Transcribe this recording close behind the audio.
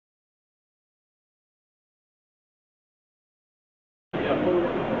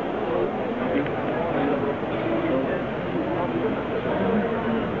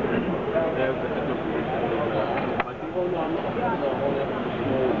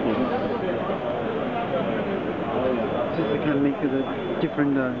Just can make the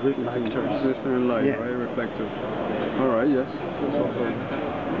different reflectors. Different light, yeah. right? Reflector. Alright, yes. That's also.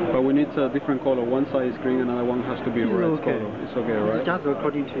 But we need a different color. One side is green, another one has to be red okay. color. It's okay, right? Just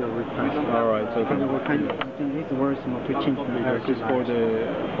according to your request. Alright, so okay. It's worth more to change the This is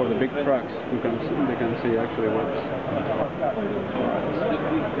for the big trucks. They can see actually works.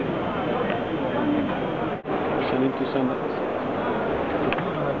 I need to send it.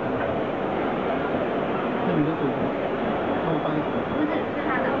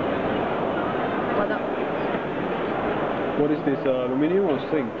 What is this, aluminium or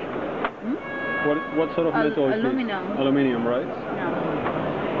zinc? Hmm? What sort of metal is aluminum. this? Aluminium, right?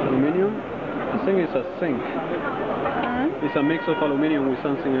 Yeah. Aluminium? I think it's a zinc. It's a mix of aluminium with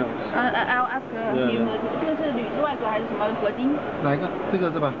something else. I'll ask him. 这个是铝外壳还是什么合金？哪一个？这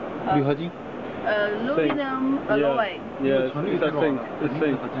个是吧？铝合金。Aluminum alloy. Yes, it's a zinc. It's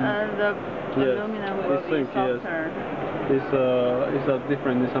zinc. The aluminum will be softer. It's a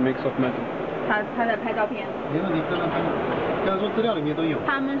different. It's a mix of metal. 他在拍照片。没问题，刚才说资料里面都有。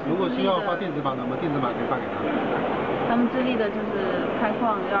他们是如果需要发电子版的，我们电子版可以发给他。他们智利的就是开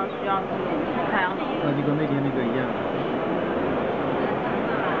矿需要这种太阳能。那就跟那天那个一样。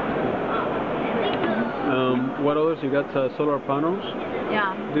What others? You got solar panels?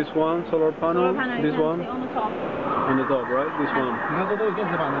 Yeah. This one, solar panel. Solar panel, this one? on the top. On the top, right? This one. 你看这都有电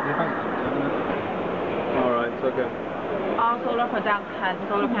子版的，可以发给他。Alright, it's okay. All solar products have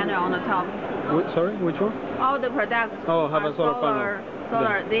solar panel on the top. Sorry, which one? All the products have a solar panel.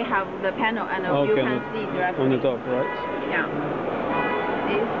 Solar, they have the panel and you can see directly. On the top, right? Yeah.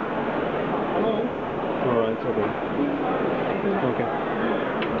 This. Alright, okay. Okay.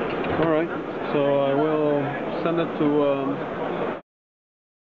 Alright, so I will send it to